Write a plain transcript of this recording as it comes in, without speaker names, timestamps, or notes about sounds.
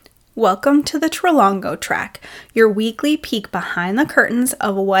Welcome to the Trelongo Track, your weekly peek behind the curtains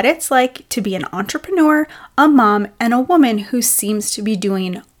of what it's like to be an entrepreneur, a mom, and a woman who seems to be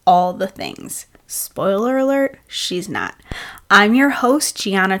doing all the things. Spoiler alert, she's not. I'm your host,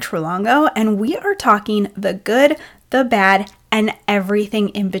 Gianna Trelongo, and we are talking the good, the bad, and everything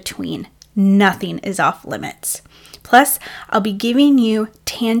in between. Nothing is off limits. Plus, I'll be giving you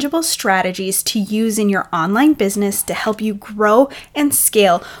tangible strategies to use in your online business to help you grow and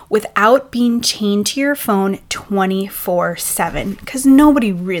scale without being chained to your phone 24/7, because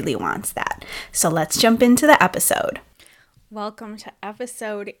nobody really wants that. So let's jump into the episode. Welcome to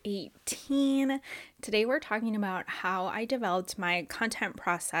episode 18. Today we're talking about how I developed my content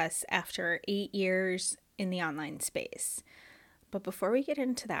process after 8 years in the online space. But before we get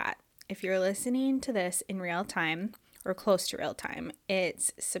into that, if you're listening to this in real time or close to real time,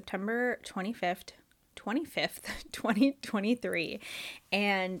 it's September 25th, 2023.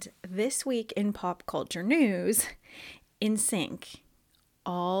 And this week in pop culture news, NSYNC,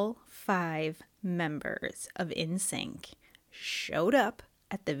 all 5 members of NSYNC showed up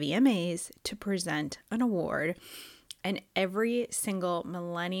at the VMAs to present an award. And every single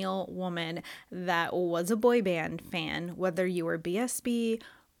millennial woman that was a boy band fan, whether you were BSB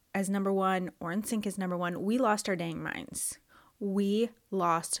as number one or NSYNC as number one, we lost our dang minds. We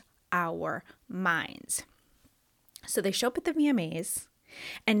lost our minds. So they show up at the VMAs.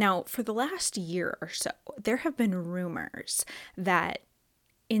 And now for the last year or so, there have been rumors that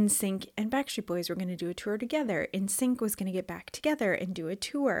NSYNC and Backstreet Boys were going to do a tour together. NSYNC was going to get back together and do a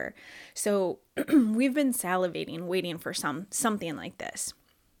tour. So we've been salivating, waiting for something like this.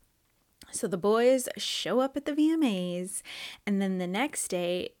 So the boys show up at the VMAs, and then the next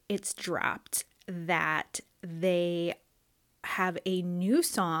day it's dropped that they have a new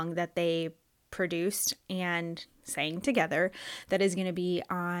song that they produced and sang together that is going to be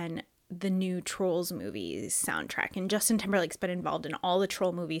on the new Trolls movies soundtrack. And Justin Timberlake's been involved in all the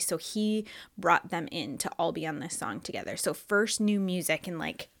Troll movies, so he brought them in to all be on this song together. So first new music in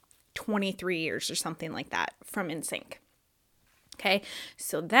like 23 years or something like that from NSYNC. Okay,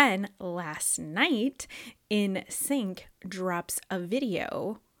 so then last night, NSYNC drops a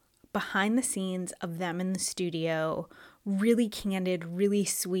video behind the scenes of them in the studio, really candid, really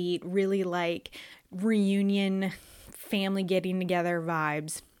sweet, really like reunion, family getting together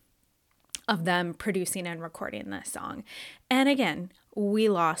vibes of them producing and recording this song. And again, we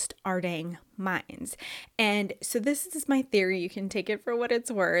lost our dang minds. And so this is my theory. You can take it for what it's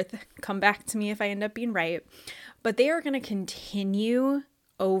worth. Come back to me if I end up being right. But they are going to continue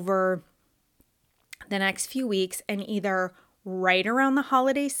over the next few weeks, and either right around the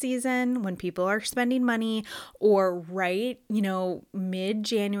holiday season when people are spending money, or right,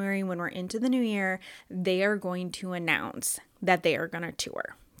 mid-January when we're into the new year, they are going to announce that they are going to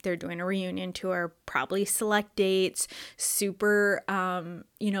tour. They're doing a reunion tour, probably select dates, super,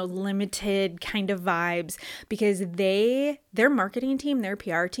 limited kind of vibes, because their marketing team, their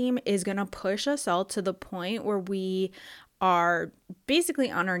PR team is going to push us all to the point where we are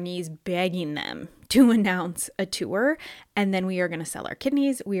basically on our knees begging them to announce a tour. And then we are going to sell our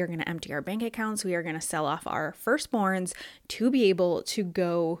kidneys. We are going to empty our bank accounts. We are going to sell off our firstborns to be able to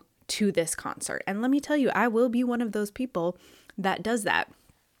go to this concert. And let me tell you, I will be one of those people that does that.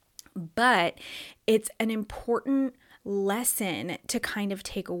 But it's an important lesson to kind of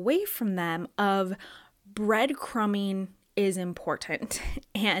take away from them of breadcrumbing is important,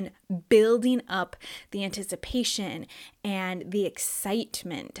 and building up the anticipation and the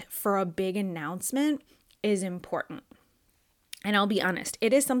excitement for a big announcement is important. And I'll be honest,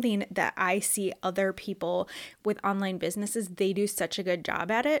 it is something that I see other people with online businesses, they do such a good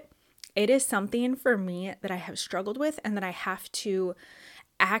job at it. It is something for me that I have struggled with, and that I have to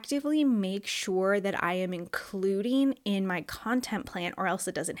actively make sure that I am including in my content plan, or else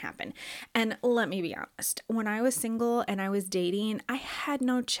it doesn't happen. And let me be honest, when I was single and I was dating, I had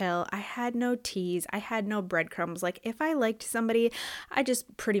no chill, I had no tease, I had no breadcrumbs. Like if I liked somebody, I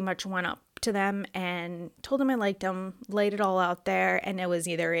just pretty much went up to them and told them I liked them, laid it all out there, and it was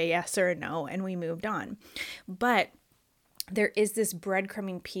either a yes or a no, and we moved on. But there is this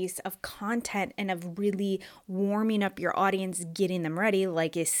breadcrumbing piece of content and of really warming up your audience, getting them ready,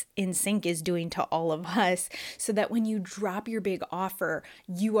 like NSYNC is doing to all of us, so that when you drop your big offer,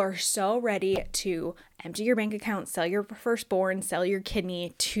 you are so ready to empty your bank account, sell your firstborn, sell your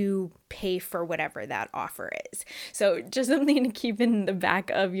kidney to pay for whatever that offer is. So just something to keep in the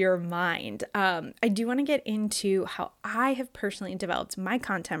back of your mind. I do want to get into how I have personally developed my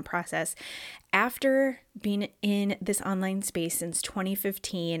content process after being in this online space since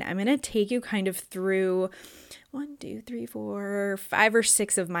 2015. I'm going to take you kind of through one, two, three, four, 5 or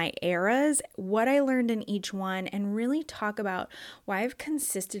 6 of my eras, what I learned in each one, and really talk about why I've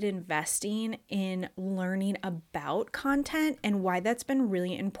consisted investing in learning about content and why that's been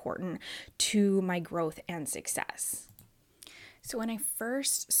really important to my growth and success. So when I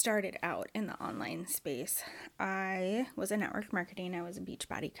first started out in the online space, I was a network marketing, I was a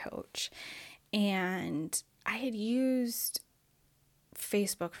Beachbody coach, and I had used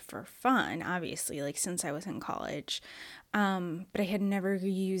Facebook for fun, obviously, like since I was in college. But I had never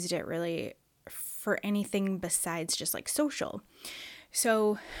used it really for anything besides just like social.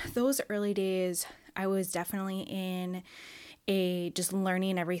 So those early days, I was definitely in just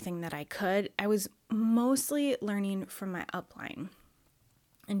learning everything that I could. I was mostly learning from my upline.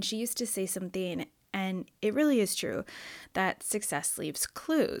 And she used to say something, and it really is true, that success leaves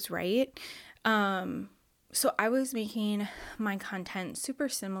clues, right? So I was making my content super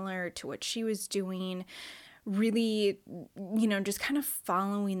similar to what she was doing, really, just kind of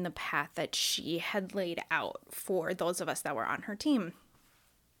following the path that she had laid out for those of us that were on her team.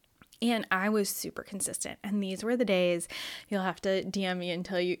 And I was super consistent. And these were the days, you'll have to DM me and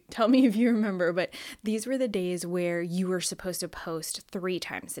tell me if you remember, but these were the days where you were supposed to post 3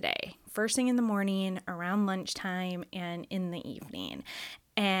 times a day. First thing in the morning, around lunchtime, and in the evening.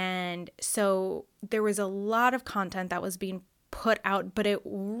 And so there was a lot of content that was being put out, but it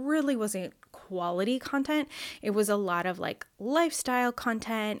really wasn't quality content. It was a lot of like lifestyle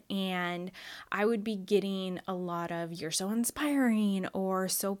content, and I would be getting a lot of "you're so inspiring" or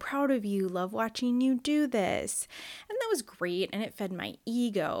 "so proud of you, love watching you do this." And that was great, and it fed my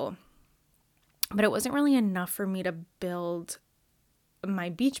ego. But it wasn't really enough for me to build my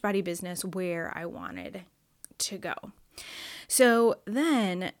Beachbody business where I wanted to go. So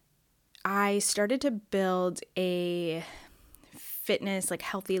then I started to build a fitness, like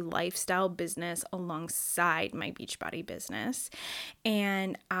healthy lifestyle business alongside my Beachbody business.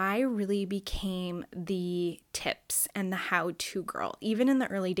 And I really became the tips and the how-to girl, even in the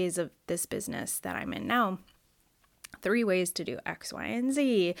early days of this business that I'm in now. 3 ways to do X, Y, and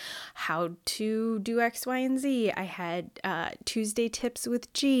Z, how to do X, Y, and Z. I had Tuesday tips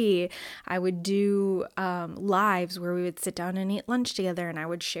with G. I would do lives where we would sit down and eat lunch together, and I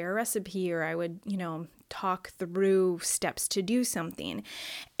would share a recipe, or I would, talk through steps to do something.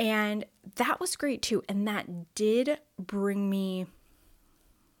 And that was great too. And that did bring me,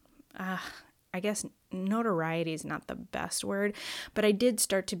 I guess notoriety is not the best word, but I did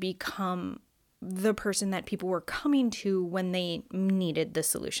start to become the person that people were coming to when they needed the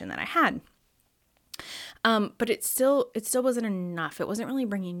solution that I had. But it still wasn't enough. It wasn't really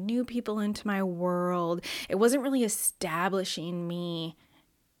bringing new people into my world. It wasn't really establishing me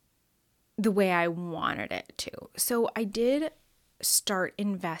the way I wanted it to. So I did start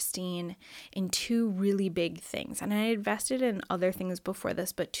investing in 2 really big things. And I invested in other things before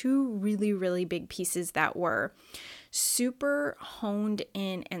this, but 2 really, really big pieces that were super honed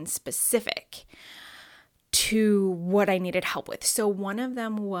in and specific to what I needed help with. So one of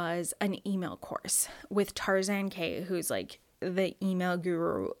them was an email course with Tarzan K, who's like the email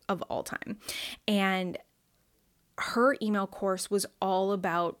guru of all time. And her email course was all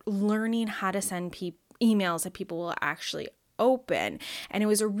about learning how to send emails that people will actually open. And it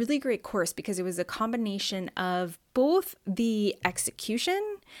was a really great course because it was a combination of both the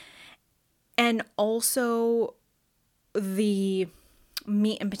execution and also the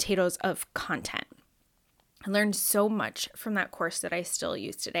meat and potatoes of content. I learned so much from that course that I still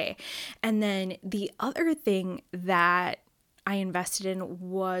use today. And then the other thing that I invested in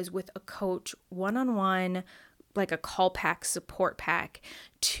was with a coach, one-on-one, like a call pack, support pack,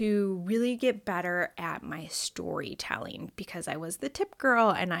 to really get better at my storytelling, because I was the tip girl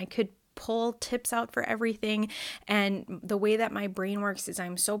and I could pull tips out for everything. And the way that my brain works is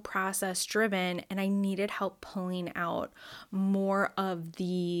I'm so process driven, and I needed help pulling out more of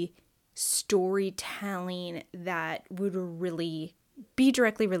the storytelling that would really be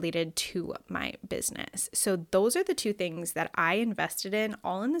directly related to my business. So those are the 2 things that I invested in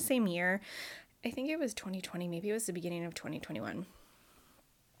all in the same year. I think it was 2020, maybe it was the beginning of 2021,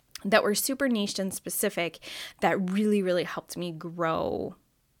 that were super niched and specific that really, really helped me grow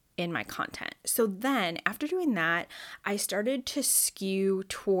in my content. So then after doing that, I started to skew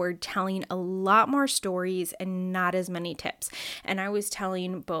toward telling a lot more stories and not as many tips. And I was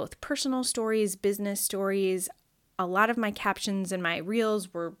telling both personal stories, business stories. A lot of my captions and my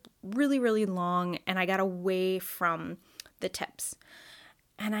reels were really, really long, and I got away from the tips.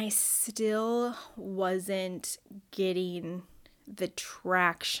 And I still wasn't getting the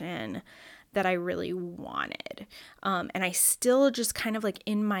traction that I really wanted. And I still just kind of like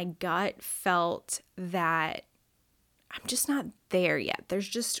in my gut felt that I'm just not there yet. There's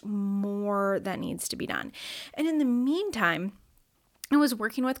just more that needs to be done. And in the meantime, I was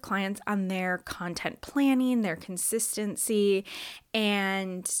working with clients on their content planning, their consistency,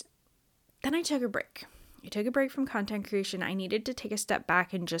 and then I took a break. I took a break from content creation. I needed to take a step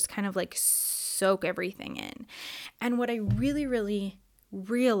back and just kind of like soak everything in. And what I really, really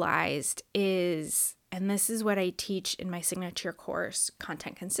realized is, and this is what I teach in my signature course,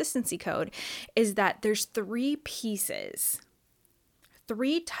 Content Consistency Code, is that there's 3 pieces,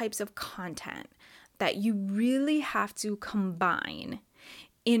 3 types of content that you really have to combine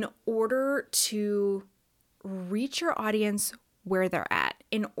in order to reach your audience where they're at,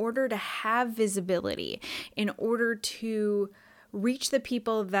 in order to have visibility, in order to reach the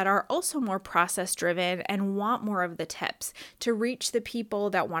people that are also more process driven and want more of the tips, to reach the people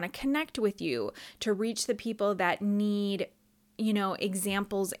that want to connect with you, to reach the people that need,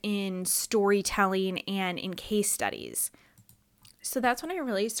 examples in storytelling and in case studies. So that's when I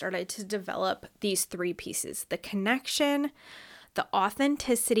really started to develop these 3 pieces: the connection, the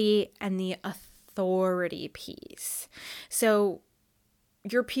authenticity, and the authority piece. So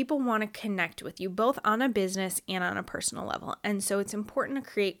your people want to connect with you both on a business and on a personal level. And so it's important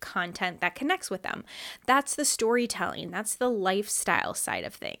to create content that connects with them. That's the storytelling. That's the lifestyle side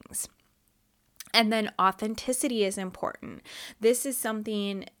of things. And then authenticity is important. This is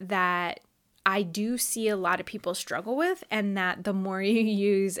something that I do see a lot of people struggle with, and that the more you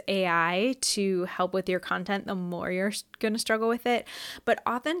use AI to help with your content, the more you're going to struggle with it. But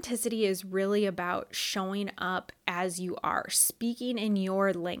authenticity is really about showing up as you are, speaking in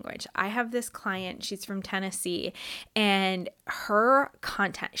your language. I have this client, she's from Tennessee, and her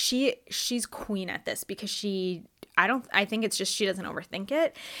content, she's queen at this because I think it's just she doesn't overthink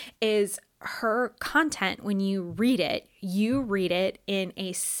it, is her content, when you read it in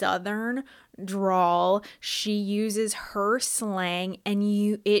a Southern drawl. She uses her slang, and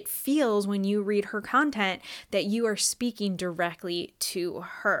it feels when you read her content that you are speaking directly to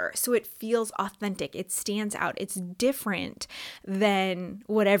her. So it feels authentic. It stands out. It's different than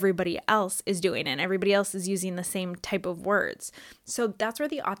what everybody else is doing, and everybody else is using the same type of words. So that's where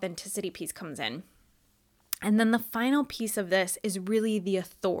the authenticity piece comes in. And then the final piece of this is really the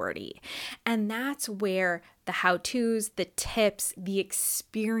authority. And that's where the how-tos, the tips, the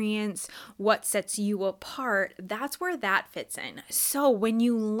experience, what sets you apart, that's where that fits in. So when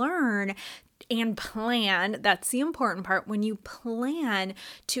you learn and plan, that's the important part, when you plan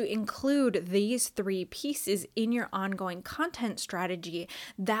to include these 3 pieces in your ongoing content strategy,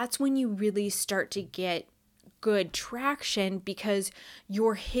 that's when you really start to get good traction, because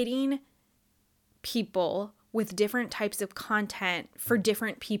you're hitting people with different types of content for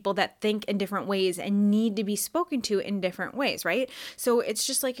different people that think in different ways and need to be spoken to in different ways, right? So it's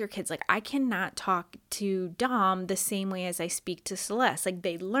just like your kids. Like, I cannot talk to Dom the same way as I speak to Celeste. Like,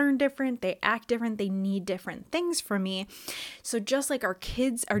 they learn different, they act different, they need different things from me. So just like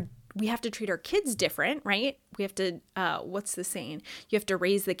we have to treat our kids different, right? We have to, what's the saying? You have to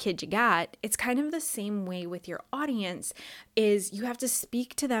raise the kid you got. It's kind of the same way with your audience, is you have to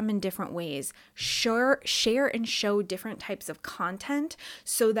speak to them in different ways, share and show different types of content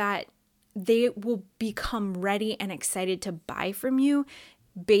so that they will become ready and excited to buy from you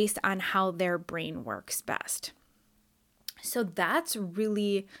based on how their brain works best. So that's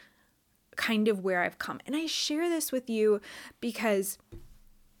really kind of where I've come. And I share this with you because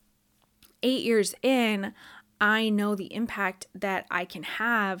 8 years in, I know the impact that I can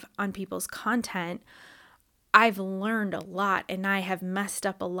have on people's content. I've learned a lot, and I have messed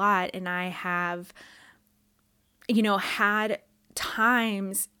up a lot, and I have, had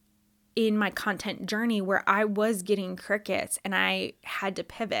times in my content journey where I was getting crickets, and I had to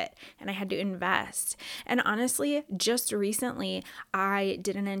pivot, and I had to invest. And honestly, just recently, I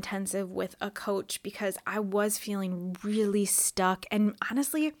did an intensive with a coach because I was feeling really stuck, and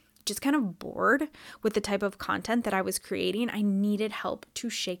honestly, just kind of bored with the type of content that I was creating. I needed help to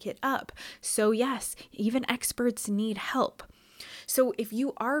shake it up. So yes, even experts need help. So if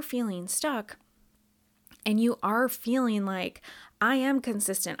you are feeling stuck and you are feeling like, I am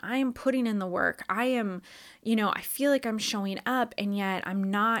consistent, I am putting in the work, I am, I feel like I'm showing up, and yet I'm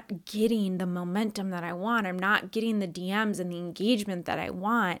not getting the momentum that I want, I'm not getting the DMs and the engagement that I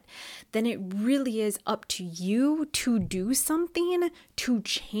want, then it really is up to you to do something to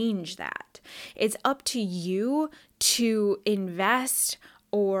change that. It's up to you to invest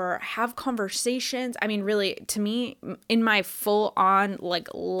or have conversations. I mean, really, to me, in my full on, like,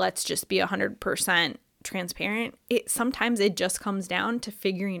 let's just be 100% transparent, sometimes it just comes down to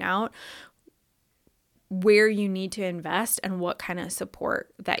figuring out where you need to invest and what kind of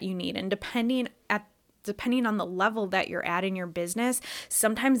support that you need. And depending depending on the level that you're at in your business,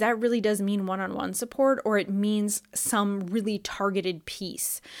 sometimes that really does mean one-on-one support, or it means some really targeted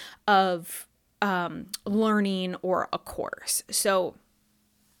piece of learning or a course. So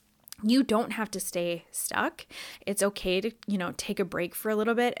you don't have to stay stuck. It's okay to, take a break for a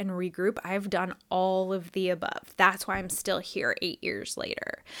little bit and regroup. I've done all of the above. That's why I'm still here 8 years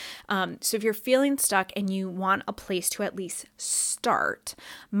later. So if you're feeling stuck and you want a place to at least start,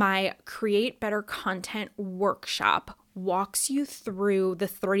 my Create Better Content workshop walks you through the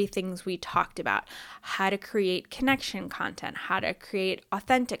 30 things we talked about: how to create connection content, how to create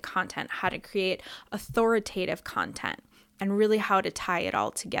authentic content, how to create authoritative content, and really how to tie it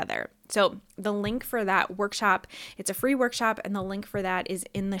all together. So the link for that workshop, it's a free workshop, and the link for that is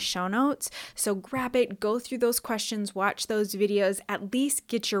in the show notes. So grab it, go through those questions, watch those videos, at least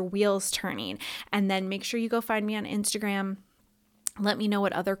get your wheels turning, and then make sure you go find me on Instagram. Let me know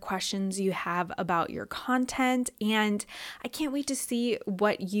what other questions you have about your content, and I can't wait to see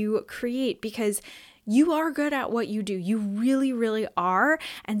what you create, because you are good at what you do. You really, really are.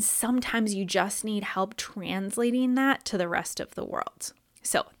 And sometimes you just need help translating that to the rest of the world.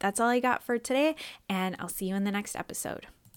 So that's all I got for today, and I'll see you in the next episode.